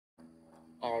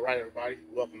All right, everybody,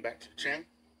 welcome back to the channel.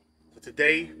 So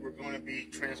today we're going to be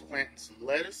transplanting some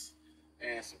lettuce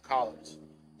and some collards.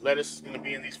 Lettuce is going to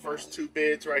be in these first two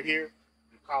beds right here,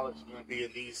 and collards is going to be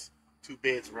in these two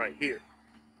beds right here.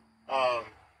 I've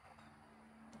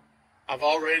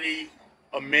already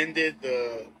amended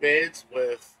the beds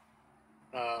with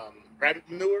rabbit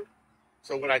manure.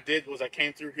 So what I did was I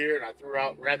came through here and I threw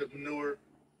out rabbit manure,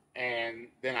 and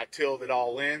then I tilled it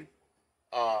all in.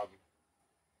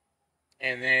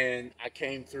 And then I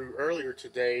came through earlier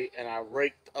today and I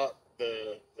raked up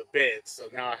the beds. So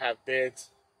now I have beds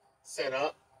set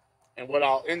up. And what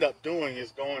I'll end up doing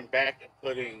is going back and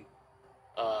putting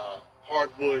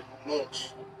hardwood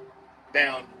mulch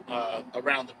down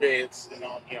around the beds and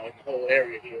on, in the whole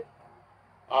area here.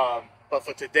 But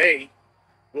for today,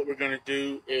 what we're going to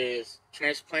do is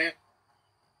transplant.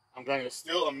 I'm going to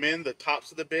still amend the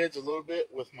tops of the beds a little bit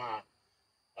with my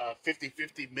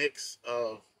 50-50 mix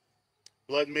of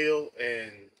blood meal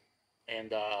and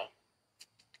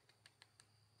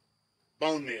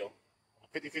bone meal.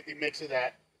 50-50 mix of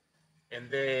that. And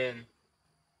then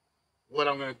what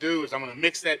I'm going to do is I'm going to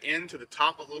mix that into the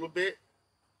top a little bit.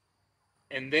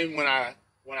 And then when I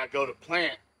go to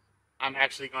plant, I'm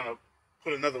actually going to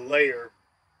put another layer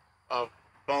of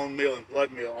bone meal and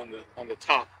blood meal on the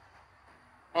top.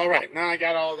 All right, now I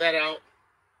got all that out.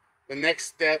 The next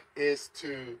step is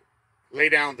to lay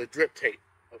down the drip tape,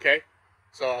 okay?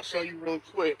 So I'll show you real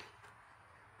quick,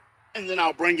 and then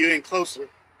I'll bring you in closer.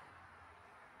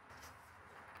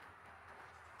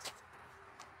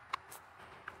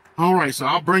 All right, so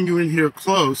I'll bring you in here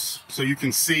close so you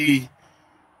can see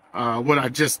what I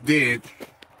just did.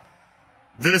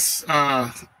 This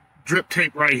drip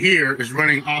tape right here is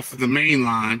running off of the main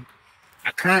line.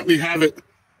 I currently have it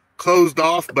closed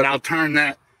off, but I'll turn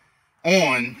that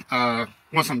on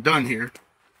once I'm done here.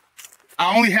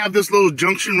 I only have this little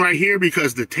junction right here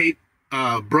because the tape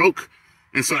broke,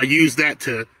 and so I used that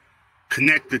to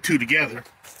connect the two together.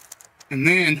 And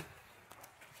then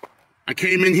I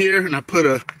came in here and I put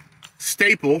a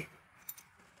staple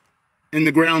in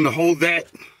the ground to hold that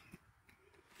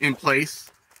in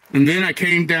place. And then I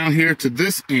came down here to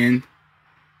this end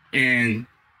and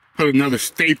put another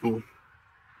staple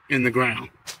in the ground.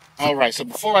 All right, so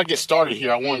before I get started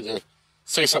here, I wanted to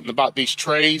say something about these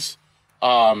trays.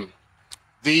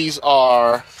 These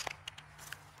are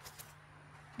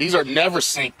never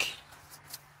sink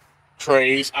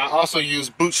trays. I also use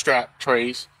bootstrap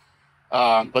trays,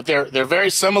 but they're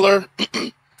very similar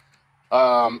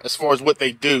as far as what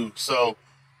they do. So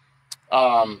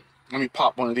let me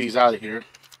pop one of these out of here.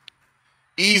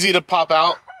 Easy to pop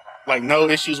out, like no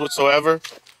issues whatsoever.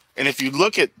 And if you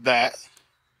look at that,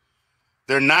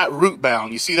 they're not root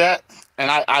bound. You see that?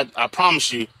 And I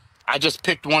promise you, I just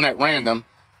picked one at random.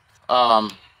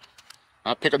 I'll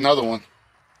pick another one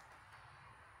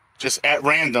just at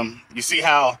random. You see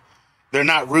how they're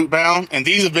not root bound? And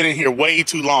these have been in here way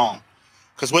too long,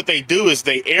 because what they do is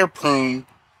they air prune.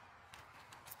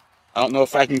 I don't know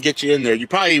if I can get you in there. You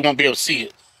probably won't be able to see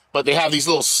it, but they have these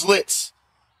little slits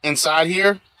inside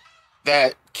here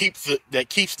that keeps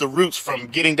the roots from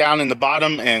getting down in the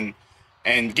bottom and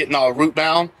getting all root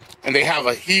bound. And they have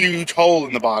a huge hole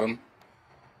in the bottom.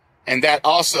 And that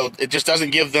also, it just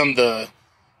doesn't give them the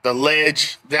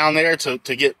ledge down there to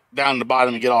get down to the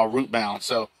bottom and get all root bound.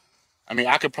 So, I mean,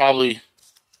 I could probably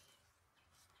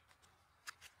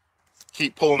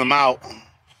keep pulling them out.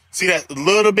 See that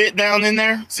little bit down in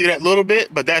there? See that little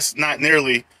bit? But that's not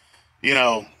nearly,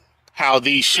 how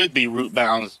these should be root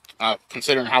bound,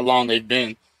 considering how long they've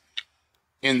been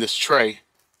in this tray.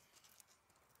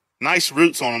 Nice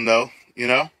roots on them, though,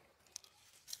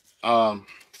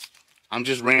 I'm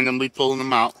just randomly pulling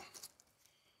them out.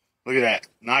 Look at that.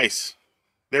 Nice.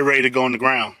 They're ready to go in the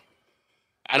ground.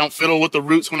 I don't fiddle with the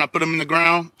roots when I put them in the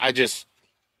ground. I just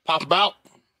pop them out,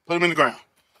 put them in the ground.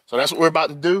 So that's what we're about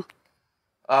to do.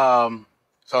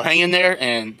 So hang in there,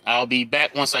 and I'll be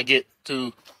back once I get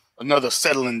to another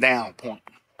settling down point.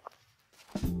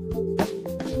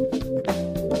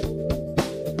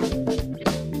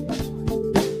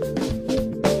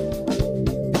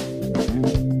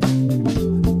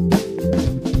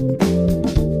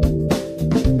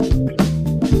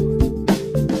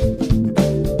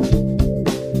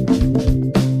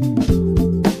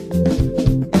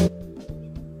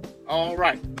 All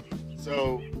right,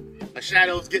 so my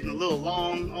shadow's getting a little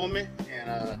long on me,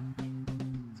 and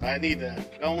so I need to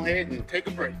go ahead and take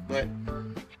a break. But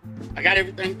I got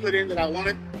everything put in that I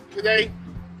wanted today.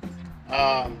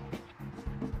 Got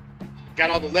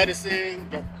all the lettuce in,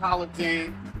 got the collards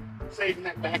in, saving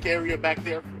that back area back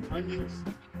there for onions.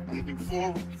 I'm gonna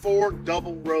do four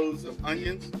double rows of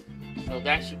onions. So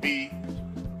that should be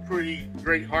pretty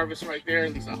great harvest right there,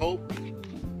 at least I hope.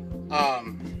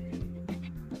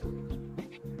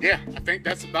 Yeah, I think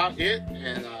that's about it,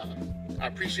 and I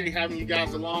appreciate having you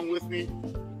guys along with me.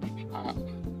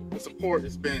 The support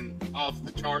has been off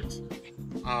the charts,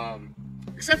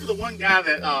 except for the one guy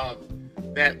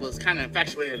that was kind of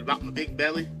infatuated about my big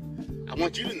belly. I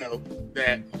want you to know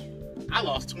that I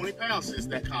lost 20 pounds since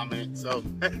that comment, so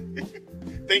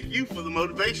thank you for the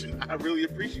motivation. I really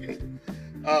appreciate it.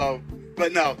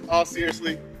 But no, all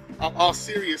seriousness,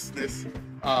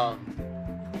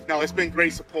 no, it's been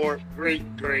great support, great,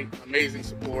 amazing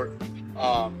support.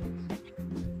 A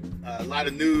lot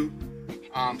of new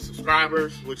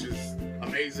subscribers, which is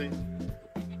amazing.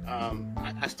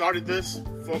 I started this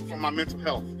for my mental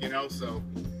health, you know, so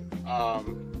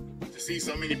to see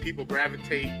so many people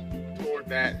gravitate toward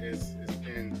that has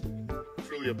been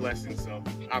truly a blessing. So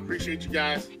I appreciate you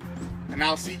guys, and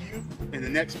I'll see you in the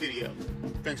next video.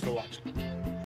 Thanks for watching.